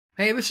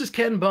Hey, this is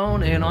Ken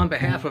Bone, and on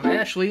behalf of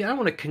Ashley, I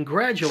want to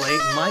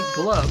congratulate Mike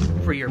Glub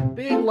for your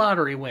big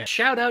lottery win.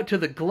 Shout out to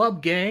the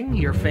Glub gang,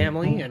 your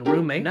family and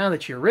roommate. Now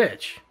that you're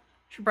rich, you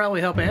should probably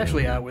help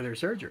Ashley out with her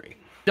surgery.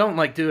 Don't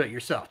do it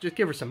yourself, just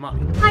give her some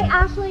money. Hi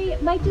Ashley,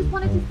 Mike just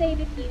wanted to say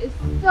that he is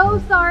so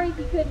sorry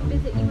he couldn't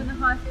visit you in the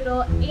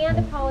hospital and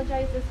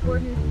apologizes for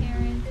his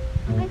parents.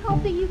 I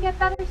hope that you get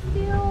better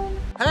soon.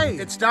 Hey,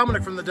 it's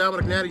Dominic from the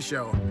Dominic Natty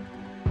Show.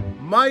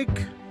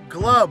 Mike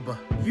Glub,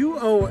 you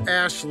owe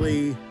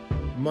Ashley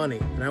money.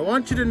 And I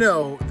want you to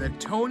know that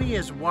Tony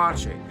is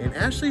watching. And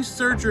Ashley's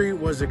surgery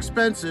was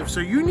expensive, so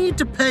you need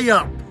to pay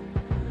up.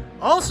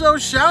 Also,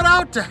 shout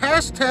out to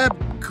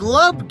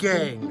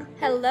 #GlubGang.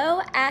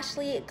 Hello,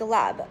 Ashley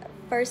Glub.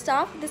 First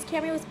off, this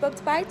cameo was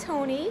booked by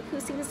Tony, who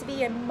seems to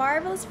be a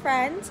marvelous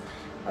friend.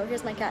 Oh,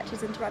 here's my cat,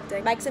 she's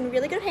interrupting. Mike's in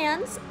really good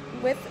hands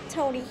with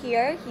Tony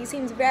here. He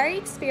seems very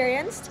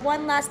experienced.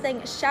 One last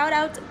thing, shout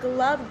out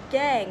Glub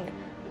Gang,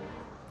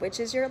 which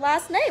is your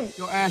last name.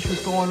 Yo, Ash,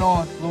 what's going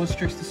on? Louis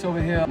Trixter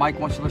over here. Mike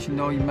wants to let you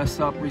know you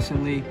messed up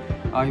recently.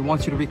 He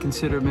wants you to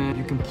reconsider, man.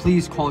 You can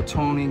please call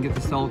Tony and get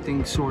this whole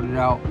thing sorted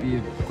out. Be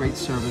a great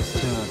service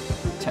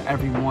to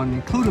everyone,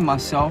 including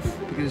myself,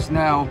 because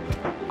now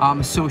I'm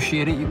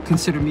associated. You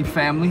consider me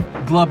family.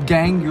 Glub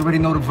Gang, you already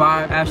know the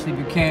vibe. Ashley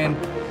Buchanan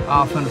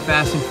from the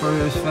Fast and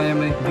Furious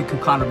family. If you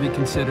could kind of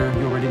reconsider,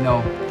 you already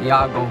know.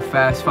 Iago,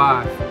 Fast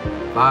 5,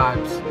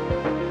 vibes.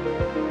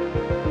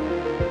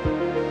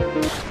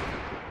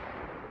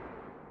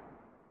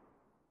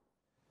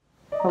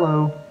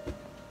 Hello.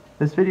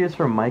 This video is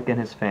from Mike and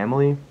his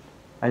family.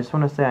 I just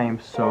want to say I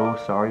am so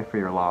sorry for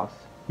your loss.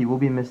 He will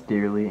be missed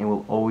dearly and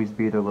will always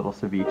be their little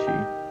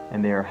Ceviche.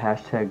 And they are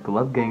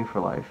 #GlubGang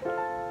for life.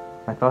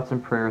 My thoughts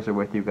and prayers are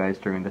with you guys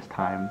during this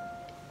time.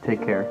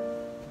 Take care.